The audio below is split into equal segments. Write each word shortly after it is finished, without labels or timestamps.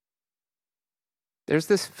There's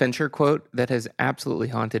this Fincher quote that has absolutely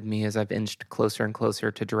haunted me as I've inched closer and closer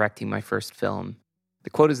to directing my first film. The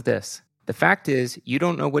quote is this: "The fact is, you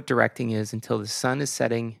don't know what directing is until the sun is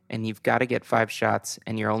setting and you've got to get 5 shots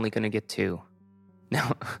and you're only going to get 2.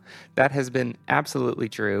 Now, that has been absolutely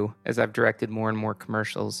true as I've directed more and more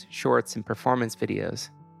commercials, shorts, and performance videos.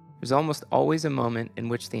 There's almost always a moment in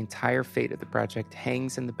which the entire fate of the project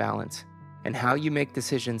hangs in the balance, and how you make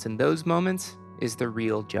decisions in those moments is the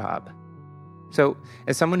real job." So,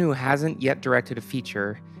 as someone who hasn't yet directed a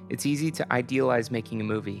feature, it's easy to idealize making a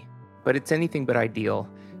movie. But it's anything but ideal.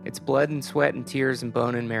 It's blood and sweat and tears and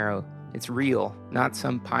bone and marrow. It's real, not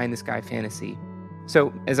some pie-in-the-sky fantasy.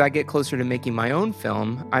 So, as I get closer to making my own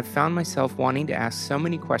film, I've found myself wanting to ask so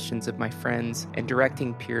many questions of my friends and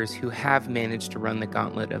directing peers who have managed to run the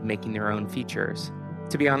gauntlet of making their own features.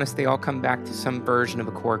 To be honest, they all come back to some version of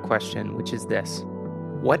a core question, which is this: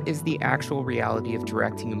 what is the actual reality of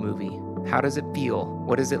directing a movie? How does it feel?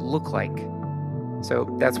 What does it look like?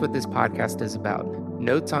 So that's what this podcast is about.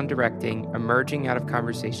 Notes on directing emerging out of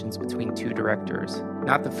conversations between two directors.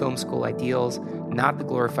 Not the film school ideals, not the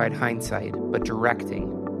glorified hindsight, but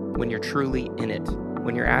directing. When you're truly in it.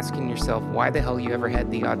 When you're asking yourself why the hell you ever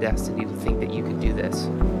had the audacity to think that you could do this.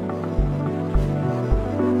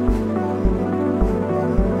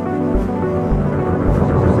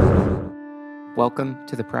 Welcome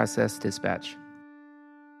to the Process Dispatch.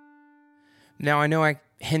 Now, I know I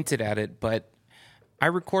hinted at it, but I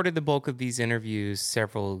recorded the bulk of these interviews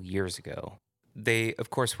several years ago. They,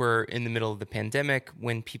 of course, were in the middle of the pandemic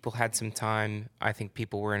when people had some time. I think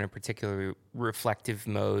people were in a particularly reflective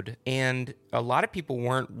mode, and a lot of people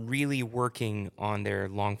weren't really working on their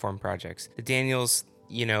long-form projects. The Daniels,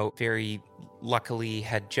 very luckily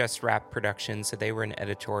had just wrapped production, so they were in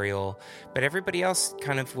editorial, but everybody else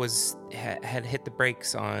kind of had hit the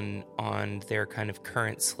brakes on their kind of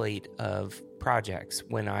current slate of projects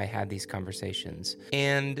when I had these conversations.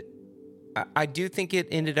 And I do think it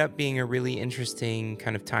ended up being a really interesting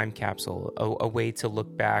kind of time capsule, a way to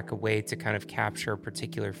look back, a way to kind of capture a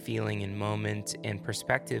particular feeling and moment and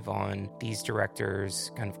perspective on these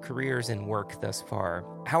directors' kind of careers and work thus far.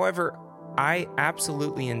 However, I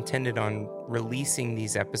absolutely intended on releasing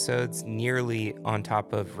these episodes nearly on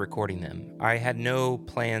top of recording them. I had no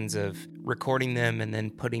plans of recording them and then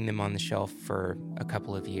putting them on the shelf for a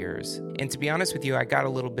couple of years. And to be honest with you, I got a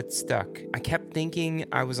little bit stuck. I kept thinking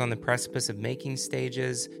I was on the precipice of making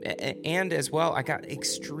stages, and as well, I got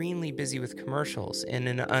extremely busy with commercials in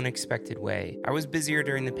an unexpected way. I was busier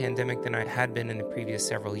during the pandemic than I had been in the previous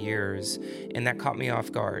several years, and that caught me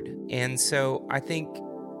off guard. And so I think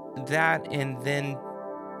that, and then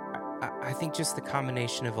I think just the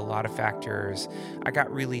combination of a lot of factors, I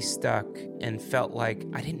got really stuck and felt like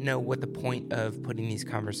I didn't know what the point of putting these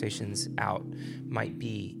conversations out might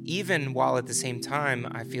be. Even while at the same time,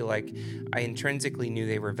 I feel like I intrinsically knew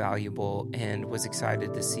they were valuable and was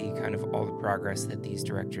excited to see kind of all the progress that these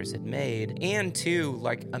directors had made. And to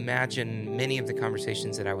imagine many of the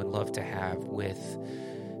conversations that I would love to have with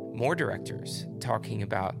more directors talking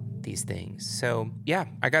about these things. So yeah,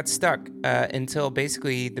 I got stuck until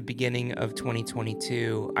basically the beginning of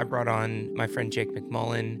 2022. I brought on my friend Jake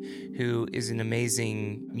McMullen, who is an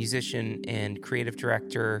amazing musician and creative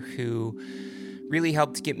director who really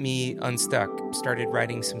helped get me unstuck. Started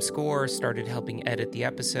writing some score, started helping edit the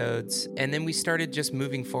episodes, and then we started just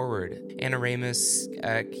moving forward. Anna Ramus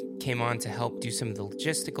came on to help do some of the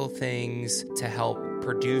logistical things, to help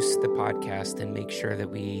produce the podcast and make sure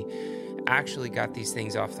that we actually got these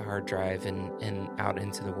things off the hard drive and out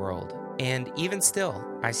into the world. And even still,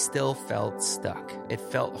 I still felt stuck. It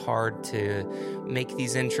felt hard to make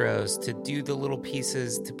these intros, to do the little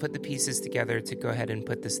pieces, to put the pieces together, to go ahead and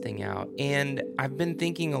put this thing out. And I've been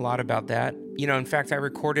thinking a lot about that. In fact, I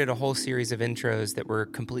recorded a whole series of intros that were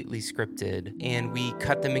completely scripted, and we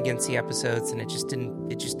cut them against the episodes, and it just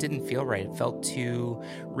didn't feel right. It felt too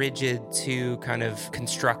rigid, too kind of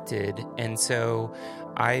constructed. And so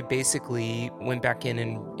I basically went back in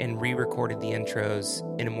and re-recorded the intros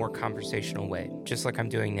in a more conversational way, just like I'm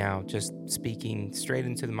doing now, just speaking straight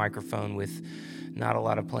into the microphone with not a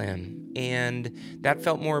lot of plan. And that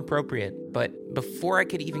felt more appropriate. But before I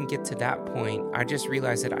could even get to that point, I just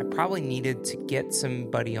realized that I probably needed to get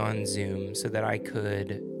somebody on Zoom so that I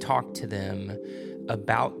could talk to them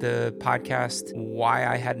about the podcast, why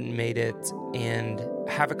I hadn't made it, and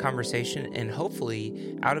have a conversation. And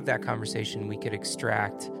hopefully out of that conversation, we could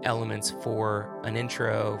extract elements for an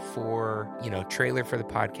intro, for, trailer for the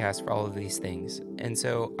podcast, for all of these things. And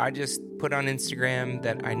so I just put on Instagram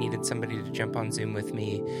that I needed somebody to jump on Zoom with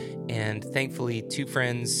me. And thankfully, 2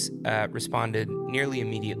 friends responded nearly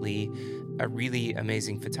immediately. a really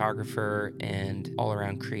amazing photographer and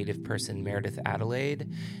all-around creative person, Meredith Adelaide,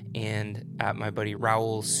 and my buddy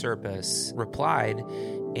Raul Serpas replied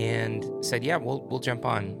and said, yeah, we'll jump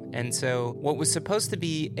on. And so what was supposed to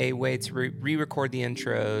be a way to re-record the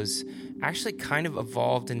intros actually kind of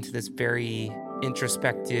evolved into this very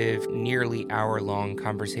introspective, nearly hour-long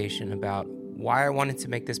conversation about why I wanted to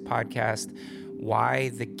make this podcast, why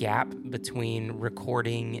the gap between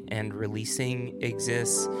recording and releasing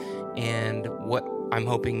exists, and what I'm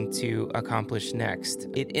hoping to accomplish next.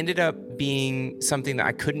 It ended up being something that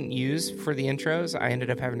I couldn't use for the intros. I ended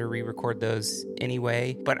up having to re-record those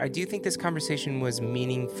anyway. But I do think this conversation was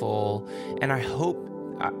meaningful, and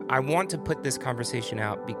I want to put this conversation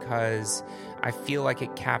out because I feel like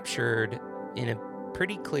it captured in a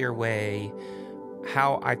pretty clear way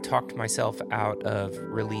how I talked myself out of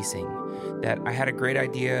releasing. That I had a great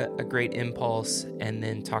idea, a great impulse, and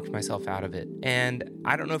then talked myself out of it. And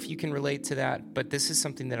I don't know if you can relate to that, but this is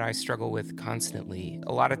something that I struggle with constantly.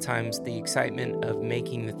 A lot of times the excitement of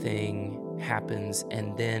making the thing happens,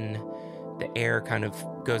 and then the air kind of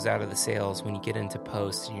goes out of the sails when you get into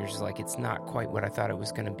post, and you're just like, it's not quite what I thought it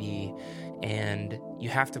was going to be. And you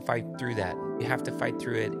have to fight through that. You have to fight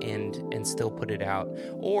through it and still put it out.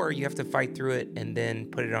 Or you have to fight through it and then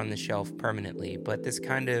put it on the shelf permanently. But this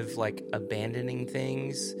kind of like abandoning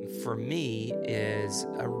things for me is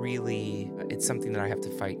it's something that I have to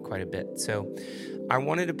fight quite a bit. So I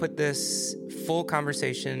wanted to put this full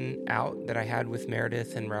conversation out that I had with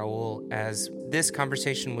Meredith and Raul, as this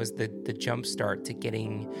conversation was the jump start to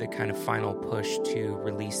getting the kind of final push to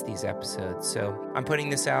release these episodes. So I'm putting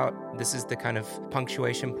this out. This is the kind of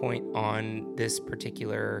punctuation point on this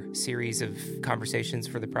particular series of conversations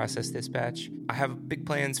for the Process Dispatch. I have big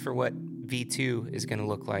plans for what V2 is going to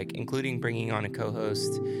look like, including bringing on a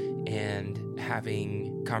co-host and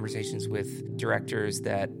having conversations with directors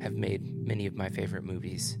that have made many of my favorite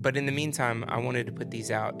movies. But in the meantime, I wanted to put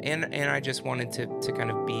these out, and I just wanted to kind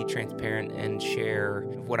of be transparent and share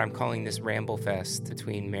what I'm calling this ramble fest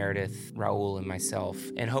between Meredith, Raul, and myself.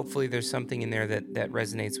 And hopefully there's something in there that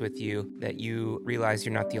resonates with you, that you realize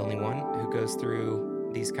you're not the only one who goes through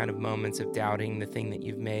these kind of moments of doubting the thing that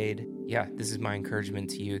you've made. Yeah, this is my encouragement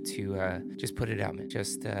to you to just put it out, man.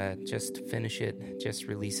 Just finish it. Just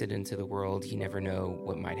release it into the world. You never know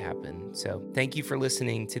what might happen. So thank you for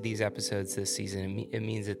listening to these episodes this season. It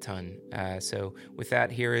means a ton. So with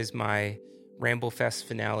that, here is my Ramble Fest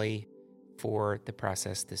finale for the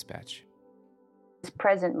Process Dispatch. This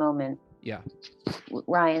present moment. Yeah.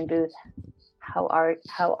 Ryan Booth, how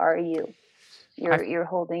are you? You're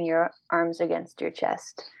holding your arms against your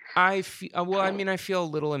chest. I feel a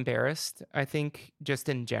little embarrassed, I think, just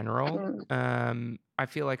in general. I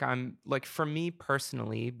feel like for me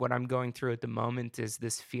personally, what I'm going through at the moment is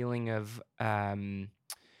this feeling of I'm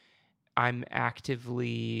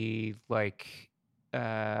actively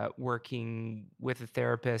working with a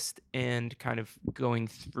therapist and kind of going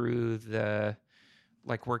through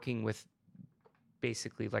working with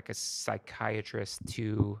basically like a psychiatrist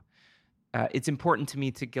to it's important to me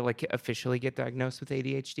to officially get diagnosed with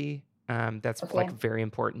ADHD. That's okay. Very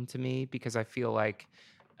important to me because I feel like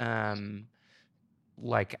I'm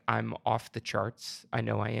off the charts. I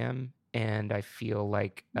know I am, and I feel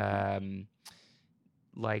like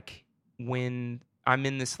when I'm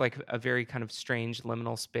in this a very kind of strange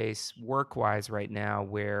liminal space work-wise right now,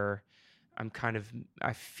 where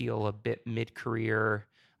I feel a bit mid-career.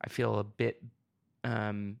 I feel a bit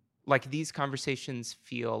these conversations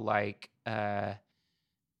feel like I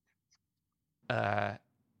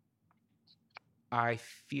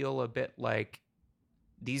feel a bit like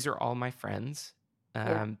these are all my friends.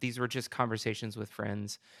 These were just conversations with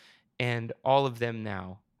friends, and all of them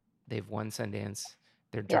now, they've won Sundance.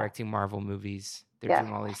 They're directing Marvel movies. They're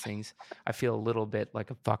doing all these things. I feel a little bit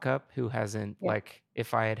like a fuck up who hasn't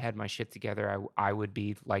if I had my shit together, I would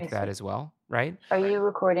be like that as well, right? Are you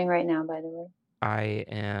recording right now, by the way? I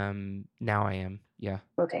am. Yeah.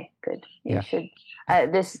 Okay, good. You should.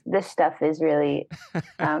 This stuff is really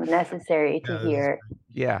necessary to hear.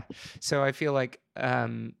 Yeah. So I feel like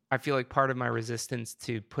part of my resistance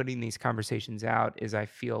to putting these conversations out is I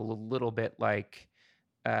feel a little bit like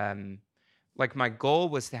my goal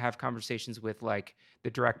was to have conversations with the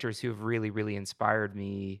directors who have really, really inspired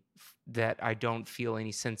me that I don't feel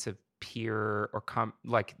any sense of peer or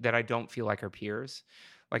that I don't feel like are peers.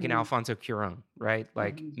 Like an Alfonso Cuarón, right?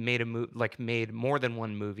 Made more than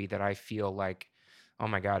one movie that I feel like, oh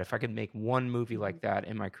my God, if I could make one movie like that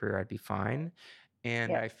in my career, I'd be fine.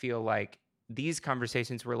 And I feel like these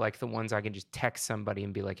conversations were the ones I can just text somebody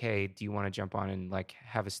and be like, hey, do you want to jump on and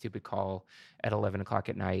have a stupid call at 11 o'clock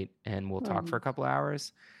at night and we'll talk for a couple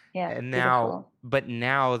hours? Yeah. And now, Beautiful. but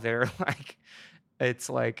now they're like, it's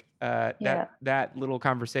like Yeah. that little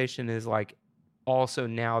conversation is like also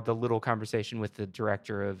now the little conversation with the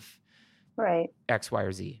director of Right. X, Y,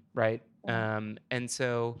 or Z, right? Yeah. And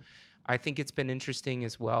so I think it's been interesting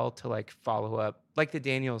as well to like follow up, like the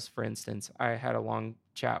Daniels, for instance. I had a long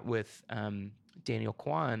chat with Daniel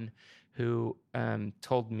Kwan, who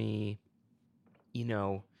told me, you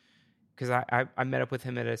know, because I met up with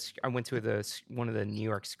him I went to one of the New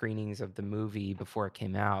York screenings of the movie before it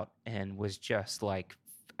came out and was just like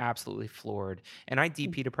absolutely floored. And I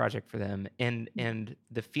DP'd a project for them, and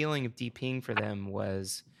the feeling of DPing for them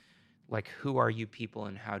was like, who are you people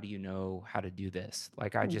and how do you know how to do this?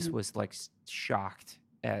 Like, I just Mhm. was like shocked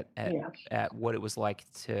at Yeah. what it was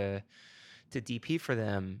like to DP for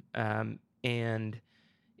them. And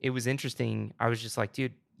it was interesting. I was just like,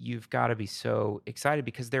 dude, you've got to be so excited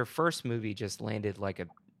because their first movie just landed like a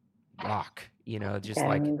rock, Yeah, just I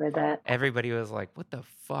like remember that. everybody was like, what the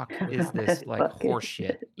fuck is this What like fuck is horse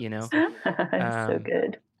shit, this? It's so Um,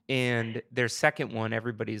 good. and their second one,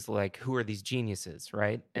 everybody's like, who are these geniuses,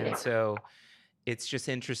 right? And so it's just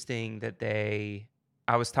interesting that I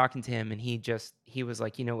was talking to him and he was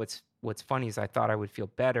like, what's funny is I thought I would feel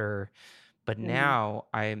better, but Mhm. now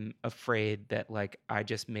I'm afraid that like I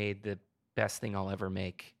just made the best thing I'll ever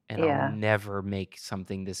make and I'll Yeah. never make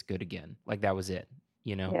something this good again. Like that was it,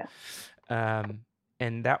 you know? Yeah. Um,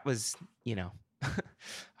 and that was,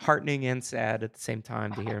 heartening and sad at the same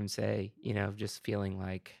time to hear him say, just feeling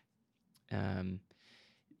like, um,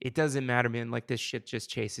 it doesn't matter, man. Like this shit just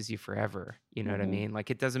chases you forever. You know what I Mhm. mean? Like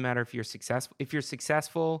it doesn't matter if you're successful. If you're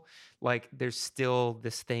successful, like there's still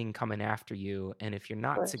this thing coming after you. And if you're Of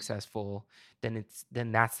not course. successful, then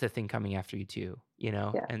that's the thing coming after you too.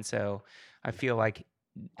 Yeah. And so I feel like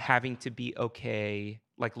having to be okay,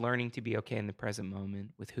 like learning to be okay in the present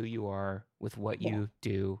moment with who you are, with what Yeah. you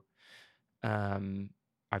do,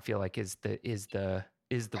 I feel like is the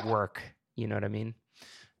work. You know what I mean?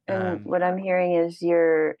 And Um, what I'm hearing is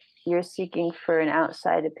you're seeking for an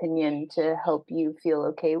outside opinion to help you feel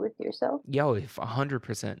okay with yourself. Yo, if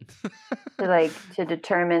 100%. To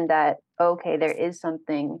determine that okay, there is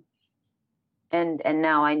something, and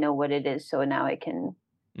now I know what it is, so now I can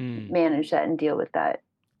Mm, manage that and deal with that.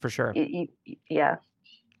 for sure. Yeah,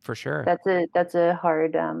 For sure. that's a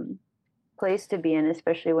hard place to be in,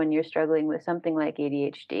 especially when you're struggling with something like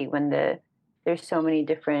ADHD, when there's so many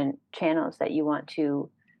different channels that you want to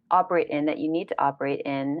operate in, that you need to operate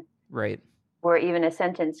in, Right. where even a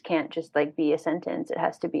sentence can't just like be a sentence. It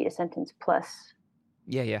has to be a sentence plus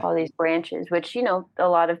Yeah, yeah. all these branches, which, a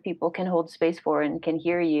lot of people can hold space for and can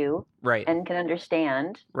hear you Right. and can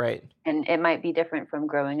understand. Right. And it might be different from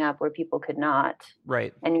growing up where people could not.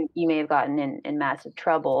 Right. And you may have gotten in massive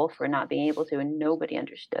trouble for not being able to, and nobody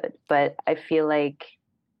understood. But I feel like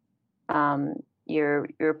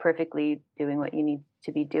you're perfectly doing what you need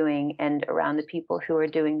to be doing, and around the people who are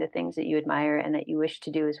doing the things that you admire and that you wish to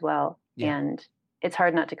do as well. Yeah. And it's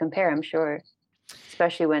hard not to compare, I'm sure,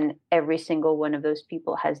 especially when every single one of those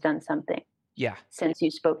people has done something Yeah. since you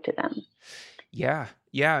spoke to them. Yeah.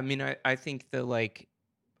 Yeah. I mean, I think that like,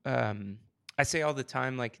 I say all the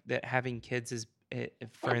time, like that having kids is,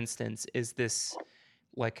 for instance, is this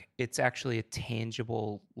like, it's actually a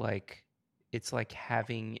tangible, like, it's like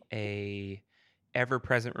having a ever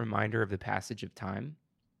present reminder of the passage of time,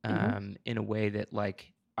 Hmm. in a way that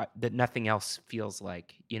like, that nothing else feels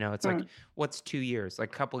like, it's like, what's 2 years?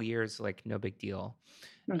 Like couple years, like no big deal.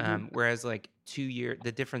 Mm-hmm. Whereas like 2 year,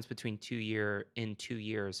 the difference between 2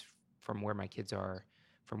 years from where my kids are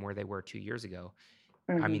from where they were 2 years ago,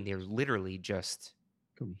 I Hmm. mean, they're literally just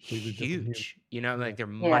Completely different here. huge, like they're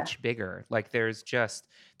Yeah. much bigger. Like they're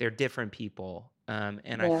different people.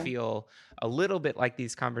 And I Yeah. feel a little bit like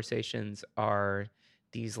these conversations are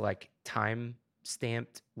these like time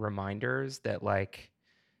stamped reminders that like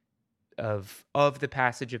of the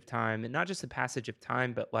passage of time, and not just the passage of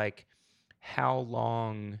time, but like how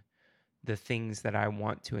long the things that I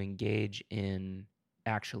want to engage in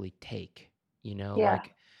actually take, Yeah.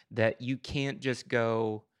 like that you can't just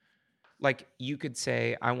go, like you could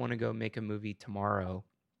say, I want to go make a movie tomorrow,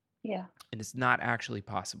 Yeah. and it's not actually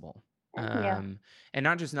possible. Yeah. And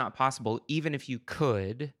not just not possible, even if you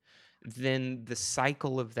could, then the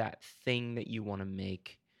cycle of that thing that you want to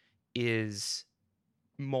make is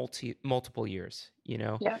multiple years,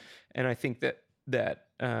 Yeah. and I think that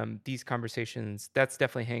these conversations, that's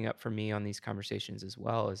definitely hang up for me on these conversations as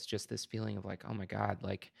well, is just this feeling of like, oh my God,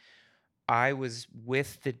 like I was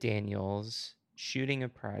with the Daniels shooting a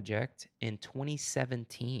project in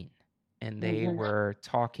 2017, and they Hmm. were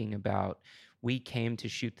talking about we came to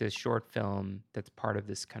shoot this short film that's part of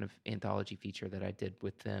this kind of anthology feature that I did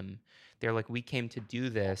with them. They're like, we came to do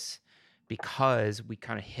this because we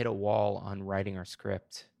kind of hit a wall on writing our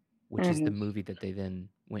script, which is the movie that they then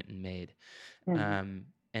went and made. And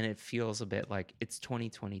it feels a bit like it's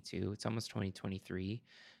 2022, it's almost 2023,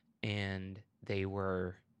 and they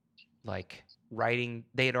were like writing,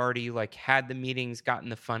 they had already like had the meetings, gotten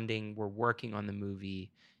the funding, were working on the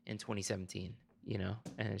movie in 2017, you know?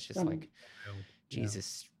 And it's just like,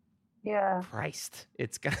 Jesus Christ,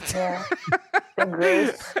 it's gonna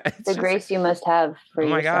the grace you must have for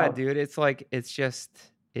yourself. Oh my God, dude. It's like, it's just,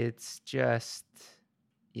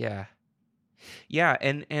 yeah. Yeah.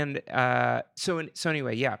 And so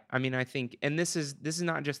anyway, yeah, I mean, I think, and this is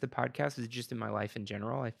not just the podcast, it's just in my life in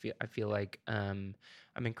general. I feel like,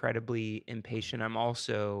 I'm incredibly impatient. I'm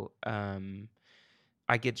also,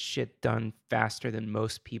 I get shit done faster than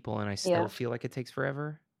most people, and I still feel like it takes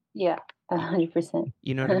forever. Yeah, 100%.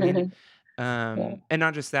 You know what I mean? And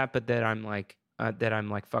not just that, but that I'm like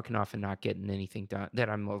fucking off and not getting anything done. That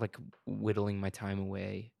I'm like whittling my time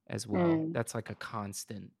away as well. That's like a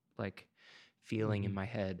constant like feeling in my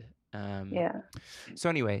head. So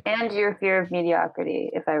anyway, and your fear of mediocrity,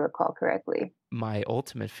 if I recall correctly. My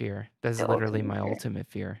ultimate fear. That's literally my ultimate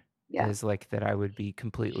fear. Is like that I would be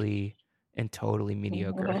completely and totally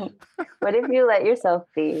mediocre. What if you let yourself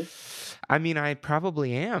be? I mean, I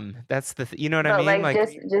probably am. That's the you know what I mean? Like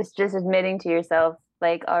just admitting to yourself,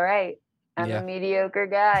 like, all right, I'm a mediocre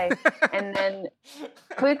guy, and then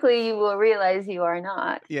quickly you will realize you are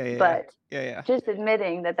not. But just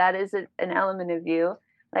admitting that is an element of you.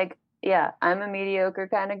 Like, I'm a mediocre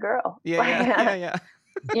kind of girl. Yeah.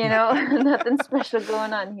 You know, nothing special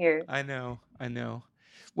going on here. I know.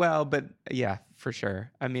 Well, but yeah, for sure.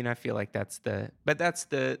 I mean, I feel like that's the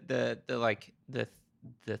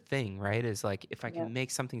thing, right? Is like, if I can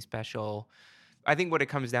make something special, I think what it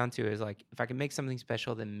comes down to is like, if I can make something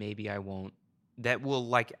special, then maybe I won't, that will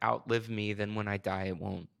like outlive me. Then when I die, it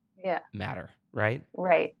won't matter. Right.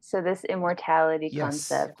 So this immortality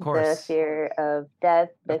concept, the fear of death,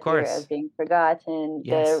 the fear of being forgotten,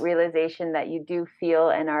 the realization that you do feel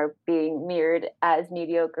and are being mirrored as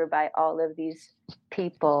mediocre by all of these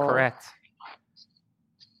people. Correct.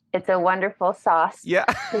 It's a wonderful sauce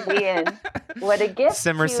to be in. What a gift.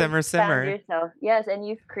 Simmer. Yourself. Yes, and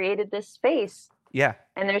you've created this space. Yeah.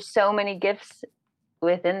 And there's so many gifts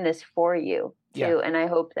within this for you too. And I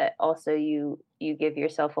hope that also you give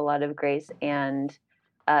yourself a lot of grace and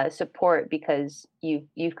support, because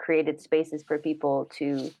you've created spaces for people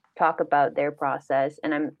to talk about their process.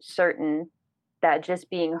 And I'm certain that just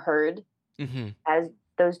being heard as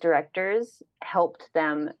those directors helped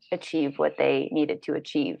them achieve what they needed to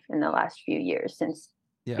achieve in the last few years since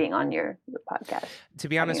being on your podcast. To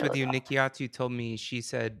be honest with you, Nikiatu told me, she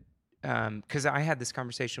said, because I had this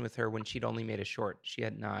conversation with her when she'd only made a short. She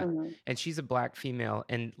had not. And she's a Black female.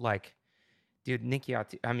 And like, dude,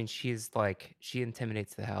 Nikiatu, I mean, she's like, she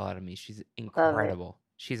intimidates the hell out of me. She's incredible.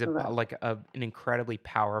 She's an incredibly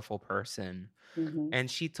powerful person.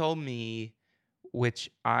 And she told me,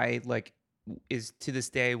 which I like, is to this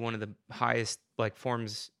day one of the highest like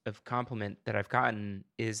forms of compliment that I've gotten,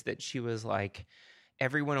 is that she was like,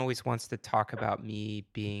 everyone always wants to talk about me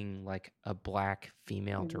being like a Black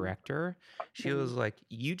female director. She was like,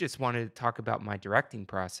 you just wanted to talk about my directing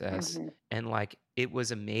process. And like, it was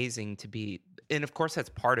amazing to be, and of course that's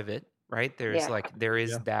part of it, right? There's there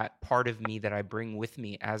is that part of me that I bring with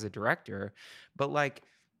me as a director, but like,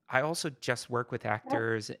 I also just work with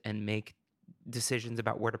actors and make decisions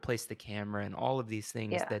about where to place the camera and all of these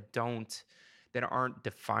things that aren't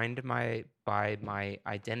defined by my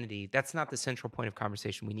identity. That's not the central point of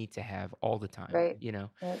conversation we need to have all the time, you know?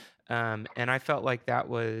 And I felt like that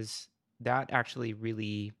actually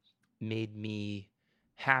really made me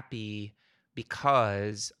happy,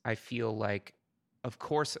 because I feel like, of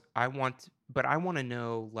course I want to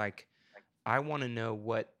know, like, I want to know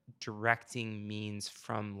what directing means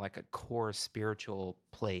from like a core spiritual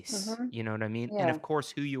place. You know what I mean? And of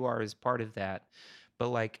course, who you are is part of that. But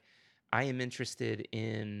like, I am interested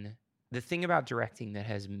in the thing about directing that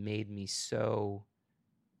has made me so,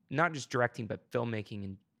 not just directing, but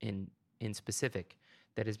filmmaking in specific,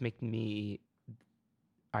 that has made me,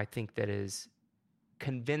 I think that is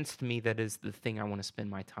convinced me that is the thing I want to spend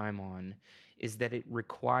my time on, is that it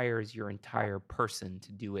requires your entire person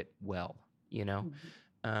to do it well, you know?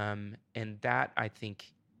 And that, I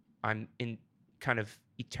think, I'm in kind of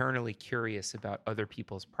eternally curious about other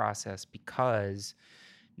people's process, because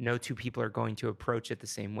no two people are going to approach it the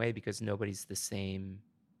same way, because nobody's the same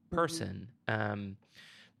person.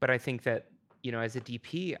 But I think that as a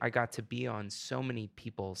DP, I got to be on so many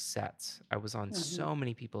people's sets. I was on so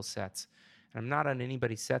many people's sets. And I'm not on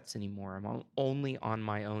anybody's sets anymore. I'm only on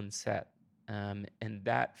my own set. And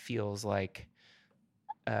that feels like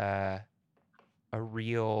a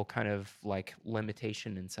real kind of like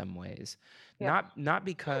limitation in some ways. Yeah. Not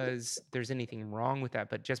because there's anything wrong with that,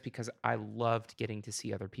 but just because I loved getting to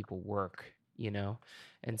see other people work,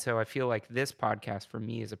 And so I feel like this podcast for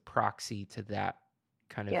me is a proxy to that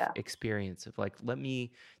kind of experience of like,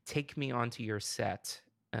 take me onto your set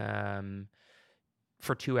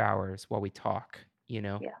for 2 hours while we talk,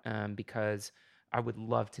 because I would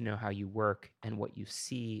love to know how you work and what you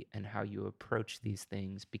see and how you approach these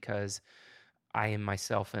things, because I am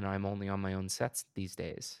myself and I'm only on my own sets these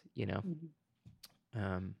days,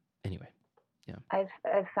 Anyway, yeah.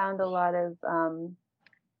 I've found a lot of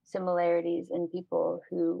similarities in people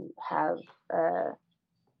who have a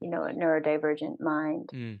neurodivergent mind,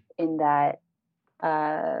 in that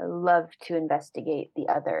love to investigate the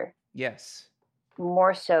other. Yes.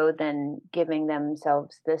 More so than giving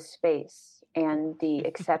themselves the space and the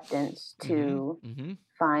acceptance to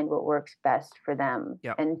find what works best for them,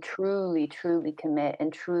 and truly, truly commit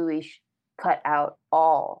and truly cut out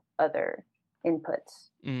all other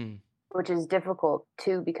inputs, which is difficult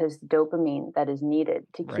too, because the dopamine that is needed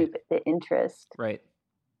to keep the interest. Right.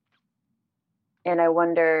 And I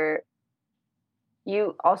wonder,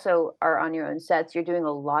 you also are on your own sets. You're doing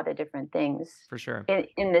a lot of different things for sure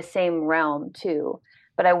in the same realm too.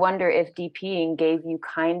 But I wonder if DPing gave you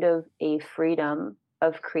kind of a freedom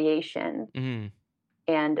of creation,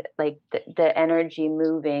 and like the energy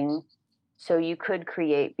moving, so you could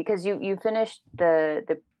create, because you finished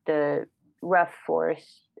the Rough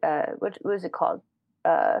Forest. What was it called?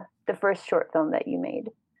 The first short film that you made,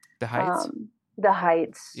 The Heights. The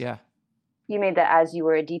Heights. Yeah. You made that as you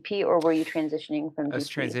were a DP, or were you transitioning from DP? I was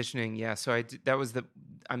transitioning, yeah. So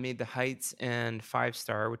I made The Heights and 5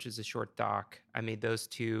 Star, which is a short doc. I made those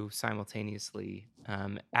two simultaneously,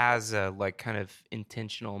 as a like kind of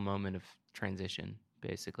intentional moment of transition,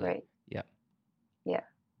 basically. Right. Yeah. Yeah.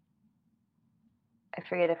 I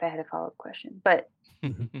forget if I had a follow-up question, but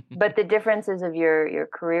the differences of your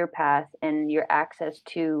career path and your access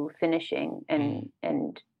to finishing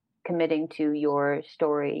and committing to your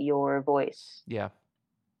story, your voice,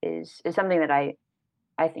 is something that I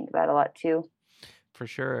think about a lot too. For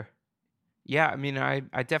sure. Yeah, I mean, I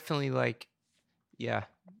definitely like,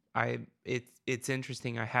 it's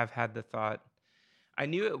interesting. I have had the thought. I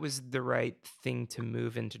knew it was the right thing to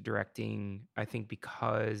move into directing, I think,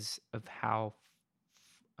 because of how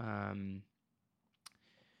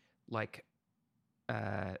like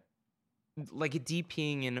a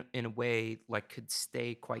DPing in a way like could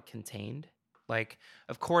stay quite contained. Like,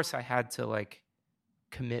 of course I had to like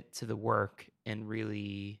commit to the work and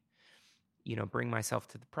really, bring myself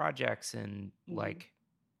to the projects and like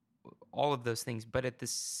all of those things. But at the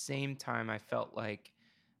same time, I felt like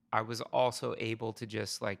I was also able to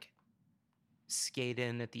just like skate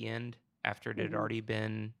in at the end after it had already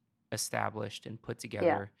been established and put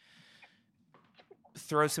together.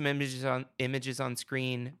 Throw some images on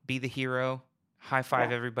screen, be the hero, high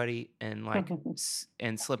five everybody, and like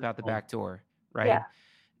and slip out the back door, right? Yeah.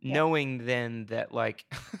 Knowing then that like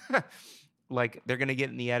like they're gonna get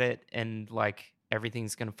in the edit and like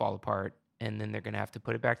everything's gonna fall apart, and then they're gonna have to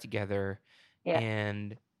put it back together.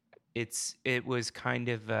 And it was kind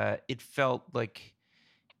of it felt like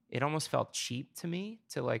it almost felt cheap to me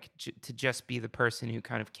to like to just be the person who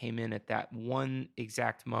kind of came in at that one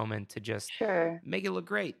exact moment to just make it look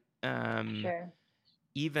great.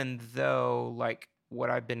 Even though like what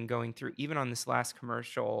I've been going through, even on this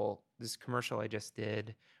commercial I just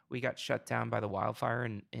did, we got shut down by the wildfire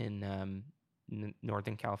in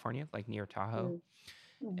Northern California, like near Tahoe.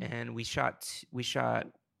 And we shot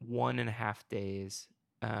 1.5 days.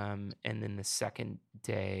 And then the second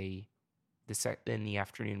day, in the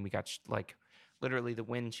afternoon, we got like literally the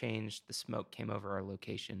wind changed, the smoke came over our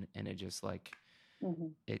location, and it just like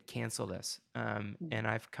it canceled us. And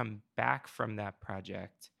I've come back from that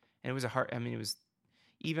project, and it was it was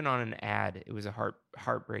even on an ad, it was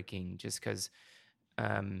heartbreaking just because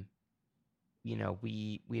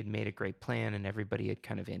we had made a great plan and everybody had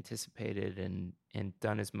kind of anticipated and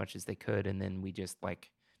done as much as they could, and then we just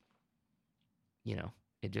like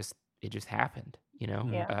it just happened,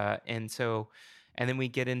 and then we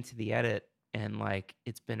get into the edit, and like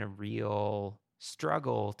it's been a real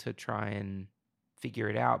struggle to try and figure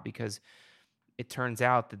it out, because it turns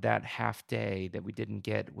out that half day that we didn't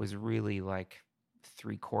get was really like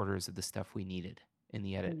 3/4 of the stuff we needed in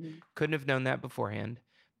the edit. Couldn't have known that beforehand,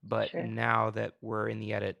 but now that we're in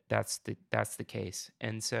the edit, that's the case.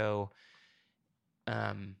 And so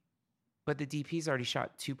But the DP's already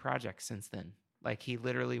shot 2 projects since then. Like, he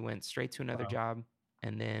literally went straight to another job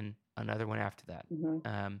and then another one after that.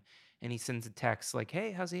 And he sends a text like,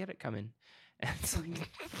 "Hey, how's the edit coming?" And it's like,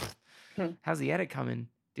 how's the edit coming?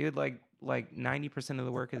 Dude, like 90% of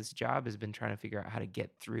the work of this job has been trying to figure out how to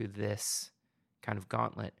get through this kind of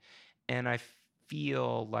gauntlet. And I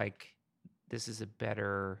feel like this is a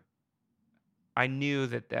better... I knew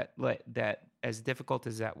that as difficult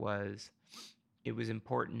as that was, it was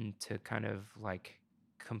important to kind of like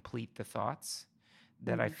complete the thoughts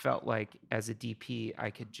that I felt like as a DP, I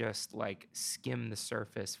could just like skim the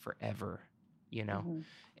surface forever, you know?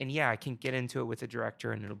 And yeah, I can get into it with a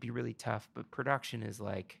director and it'll be really tough, but production is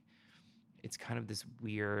like, it's kind of this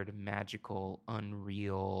weird, magical,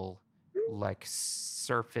 unreal, like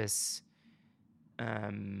surface,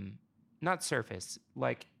 not surface,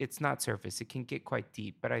 like it's not surface. It can get quite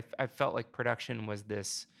deep, but I felt like production was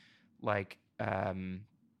this like,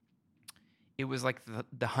 it was like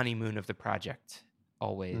the honeymoon of the project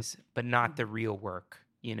always, but not the real work,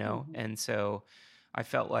 you know? And so I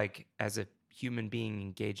felt like as a human being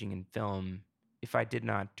engaging in film, if I did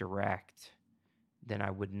not direct, then I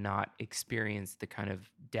would not experience the kind of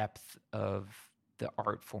depth of the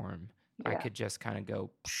art form. I could just kind of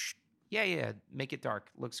go, yeah, make it dark.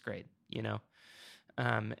 Looks great, you know?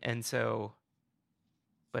 And so,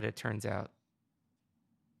 but it turns out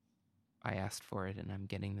I asked for it and I'm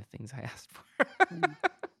getting the things I asked for.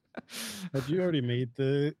 Had you already made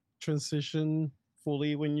the transition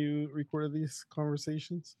fully when you recorded these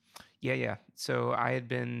conversations? Yeah. So I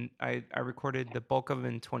recorded the bulk of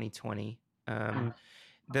them in 2020. The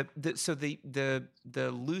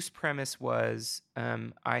loose premise was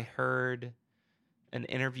I heard an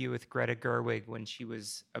interview with Greta Gerwig when she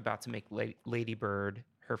was about to make Lady Bird,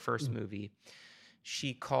 her first movie.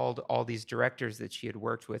 She called all these directors that she had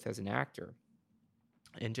worked with as an actor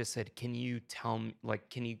and just said, can you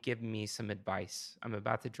give me some advice? I'm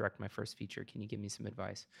about to direct my first feature. Can you give me some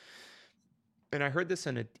advice? And I heard this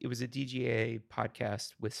it was a DGA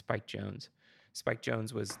podcast with Spike Jonze. Spike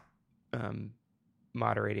Jonze was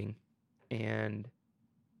moderating, and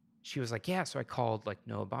she was like, yeah, so I called like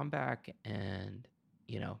Noah Baumbach and,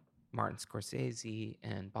 you know, Martin Scorsese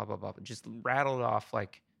and blah, blah, blah, just rattled off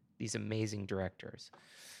like these amazing directors.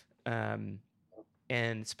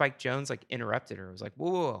 And Spike Jonze like interrupted her. Was like,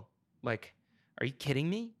 whoa, like, are you kidding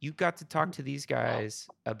me? You got to talk to these guys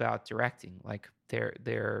about directing, like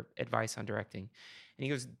their advice on directing. And he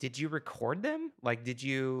goes, did you record them? Like, did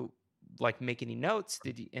you like make any notes?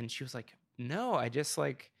 And she was like, no, I just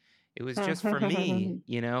like, it was just for me,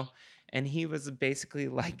 you know? And he was basically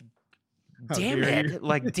like, damn it,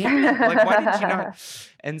 like, why did you not?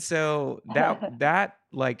 And so that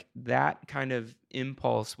kind of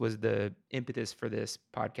impulse was the impetus for this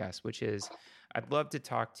podcast, which is I'd love to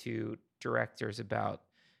talk to directors about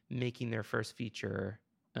making their first feature,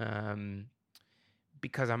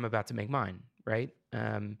 because I'm about to make mine, right?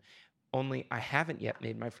 Only I haven't yet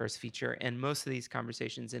made my first feature, and most of these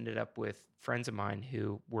conversations ended up with friends of mine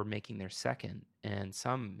who were making their second and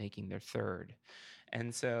some making their third.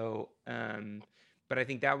 And so, but I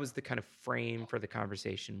think that was the kind of frame for the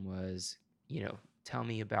conversation was, you know, tell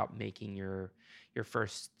me about making your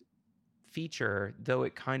first feature, though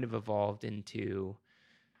it kind of evolved into,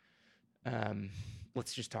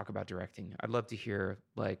 let's just talk about directing. I'd love to hear,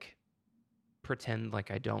 like, pretend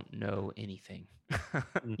like I don't know anything,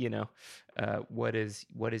 you know, what is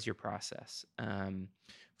your process?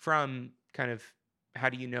 From kind of, how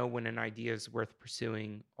do you know when an idea is worth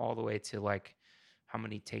pursuing, all the way to like, how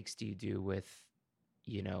many takes do you do with,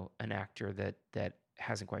 you know, an actor that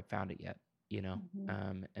hasn't quite found it yet, you know?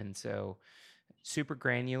 And so super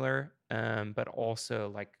granular, but also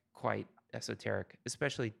like quite esoteric,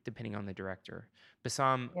 especially depending on the director.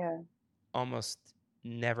 Bassam almost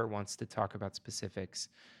never wants to talk about specifics,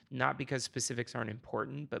 not because specifics aren't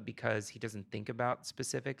important, but because he doesn't think about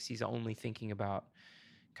specifics. He's only thinking about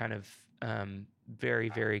kind of very,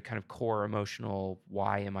 very kind of core emotional,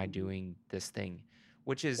 why am I doing this thing?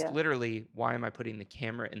 Which is literally, why am I putting the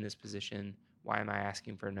camera in this position? Why am I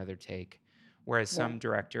asking for another take? Whereas some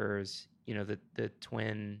directors, you know, the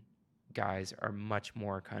twin guys are much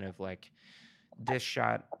more kind of like, this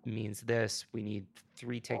shot means this, we need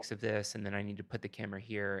 3 takes of this, and then I need to put the camera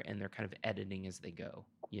here, and they're kind of editing as they go,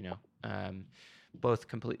 you know? Both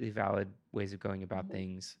completely valid ways of going about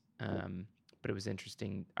things. But it was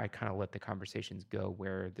interesting. I kind of let the conversations go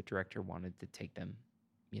where the director wanted to take them,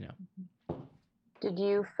 you know? Did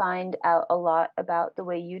you find out a lot about the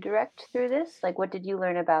way you direct through this? Like, what did you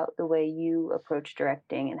learn about the way you approach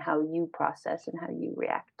directing and how you process and how you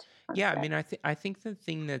react on Yeah, I set? mean, I think the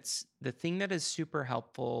thing that is super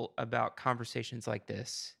helpful about conversations like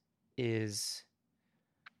this is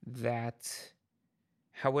that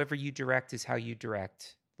however you direct is how you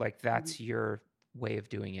direct. Like Mhm. that's your way of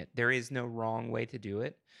doing it. There is no wrong way to do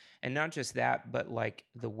it. And not just that, but like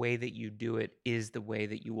the way that you do it is the way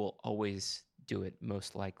that you will always do it,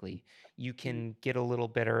 most likely. You Mhm. can get a little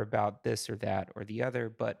better about this or that or the other,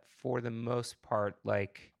 but for the most part,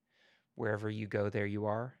 like wherever you go, there you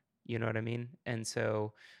are. You know what I mean? And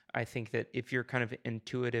so I think that if you're kind of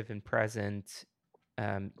intuitive and present,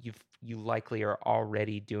 you likely are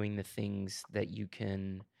already doing the things that you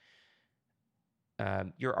can.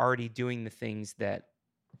 You're already doing the things that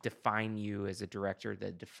define you as a director,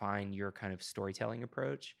 that define your kind of storytelling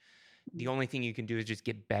approach. The Mhm. only thing you can do is just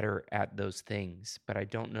get better at those things. But I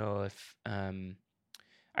don't know if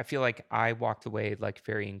I feel like I walked away like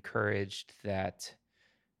very encouraged that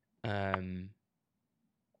um,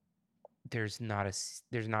 there's not a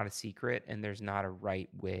secret and there's not a right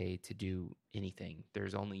way to do anything.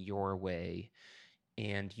 There's only your way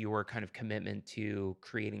and your kind of commitment to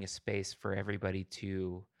creating a space for everybody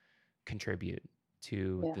to contribute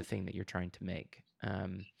to Yeah. the thing that you're trying to make.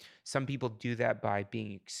 Some people do that by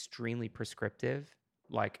being extremely prescriptive,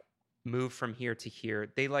 like move from here to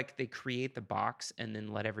here. They create the box and then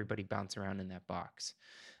let everybody bounce around in that box.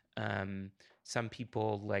 Um, some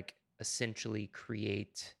people like essentially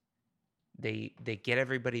create they get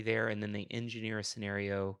everybody there and then they engineer a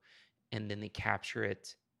scenario and then they capture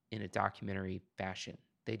it in a documentary fashion.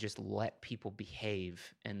 They just let people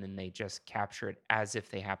behave and then they just capture it as if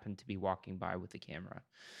they happen to be walking by with the camera.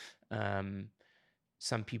 Um,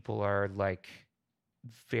 some people are like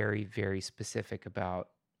very, very specific about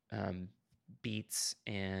um, beats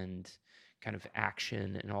and kind of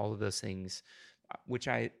action and all of those things, which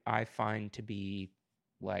I find to be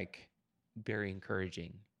like very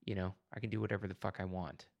encouraging. You know, I can do whatever the fuck I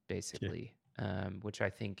want, Yeah. basically. Which I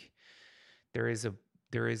think there is a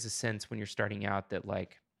there is a sense when you're starting out that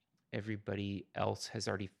like everybody else has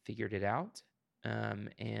already figured it out,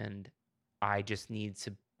 and I just need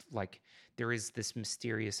to like there is this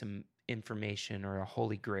mysterious information or a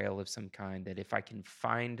holy grail of some kind that if I can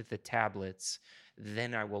find the tablets,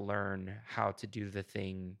 then I will learn how to do the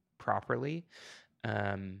thing properly.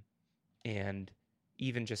 Um, and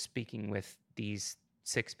even just speaking with these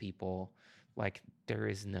six people, like there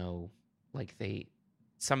is no like they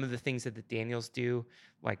some of the things that the Daniels do,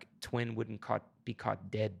 like Twin wouldn't be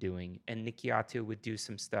caught dead doing, and Nikiatu would do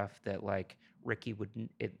some stuff that like Ricky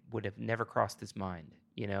it would have never crossed his mind,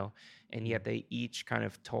 you know, and yet they each kind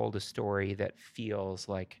of told a story that feels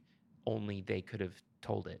like only they could have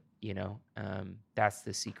told it, you know. That's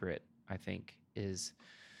the secret, I think, is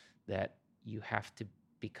that you have to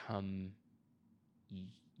become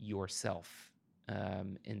yourself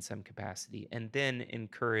in some capacity, and then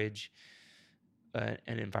encourage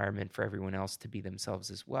an environment for everyone else to be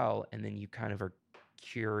themselves as well. And then you kind of are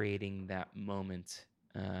curating that moment,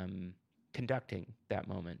 conducting that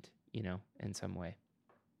moment, you know, in some way,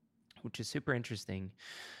 which is super interesting.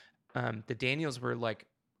 The Daniels were like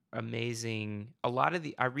amazing. A lot of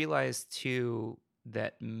I realized too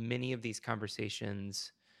that many of these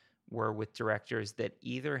conversations were with directors that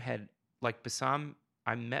either had like Bassam.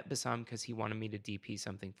 I met Bassam because he wanted me to DP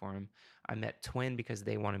something for him. I met Twin because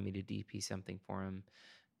they wanted me to DP something for him.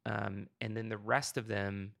 And then the rest of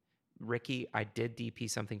them, Ricky, I did DP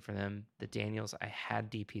something for them. The Daniels, I had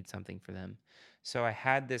DP'd something for them. So I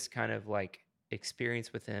had this kind of like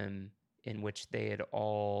experience with them in which they had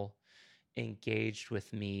all engaged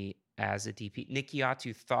with me as a DP.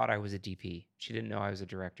 Nikiatu thought I was a DP. She didn't know I was a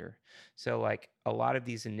director. So like a lot of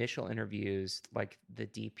these initial interviews, like the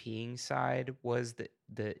DPing side was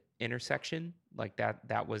the intersection. Like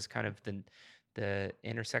that was kind of the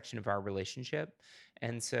intersection of our relationship.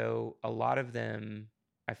 And so a lot of them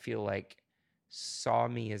I feel like saw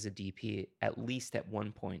me as a DP at least at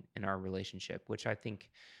one point in our relationship, which I think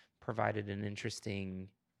provided an interesting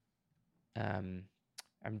um,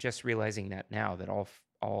 I'm just realizing that now that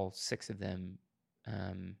all six of them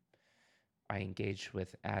um, I engaged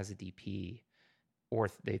with as a DP, or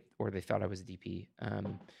they thought I was a DP,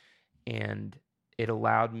 and it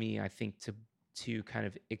allowed me, I think, to kind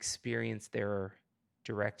of experience their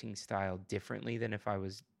directing style differently than if I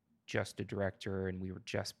was just a director and we were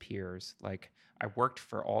just peers. Like I worked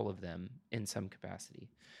for all of them in some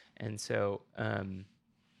capacity, and so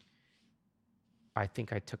I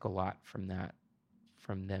think I took a lot from that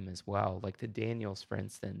from them as well. Like the Daniels, for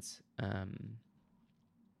instance,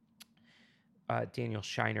 Daniel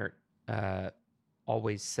Scheinert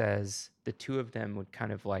always says the two of them would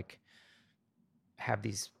kind of like have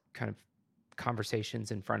these kind of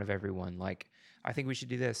conversations in front of everyone. Like, I think we should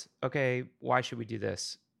do this. Okay, why should we do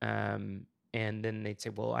this? And then they'd say,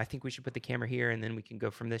 well, I think we should put the camera here, and then we can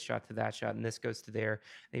go from this shot to that shot, and this goes to there.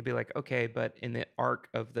 They'd be like, okay, but in the arc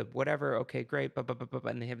of the whatever, okay, great,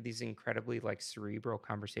 and they have these incredibly like cerebral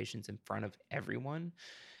conversations in front of everyone.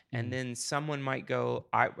 And then someone might go,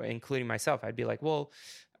 including myself, I'd be like, well,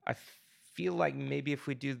 I feel like maybe if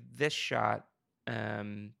we do this shot,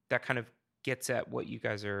 that kind of gets at what you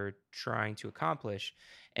guys are trying to accomplish.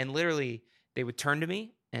 And literally, they would turn to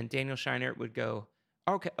me, and Daniel Scheinert would go,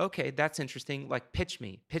 okay, that's interesting. Like, pitch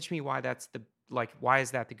me why that's why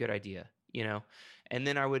is that the good idea? You know? And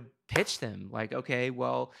then I would pitch them like, okay,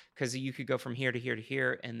 well, because you could go from here to here to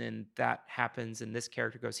here, and then that happens, and this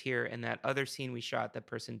character goes here, and that other scene we shot, that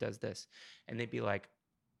person does this. And they'd be like,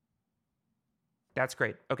 that's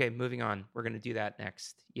great. Okay, moving on. We're going to do that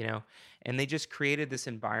next, you know? And they just created this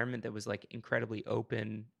environment that was like incredibly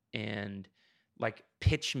open, and like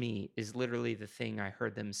pitch me is literally the thing I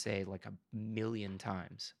heard them say like a million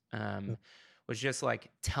times. Was just like,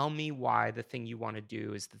 tell me why the thing you want to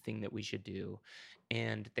do is the thing that we should do.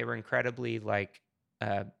 And they were incredibly like,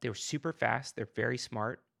 they were super fast. They're very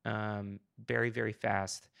smart, very, very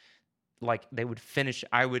fast. Like they would finish,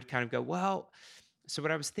 I would kind of go, well, so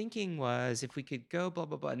what I was thinking was if we could go blah,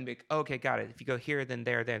 blah, blah, and be like, okay, got it. If you go here, then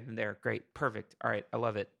there, then there. Great. Perfect. All right. I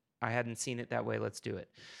love it. I hadn't seen it that way. Let's do it.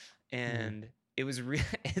 And it was real.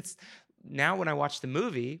 It's now when I watch the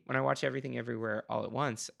movie, when I watch Everything Everywhere All at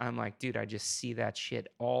Once, I'm like, dude, I just see that shit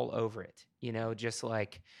all over it. You know, just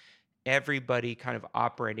like everybody kind of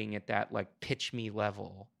operating at that like pitch me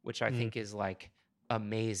level, which I think is like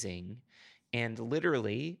amazing. And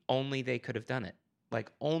literally only they could have done it.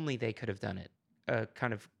 Like only they could have done it.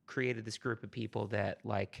 Kind of created this group of people that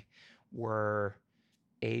like were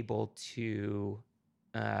able to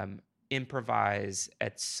improvise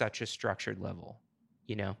at such a structured level,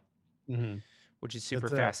 you know, which is super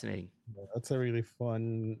fascinating. That's a really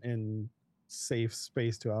fun and safe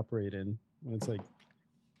space to operate in. It's like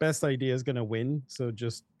best idea is going to win, so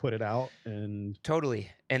just put it out. And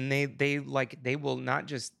totally. And they will not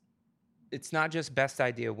just, it's not just best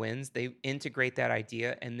idea wins. They integrate that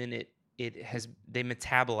idea, and then they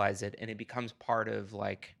metabolize it, and it becomes part of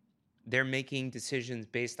like they're making decisions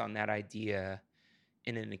based on that idea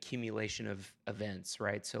in an accumulation of events,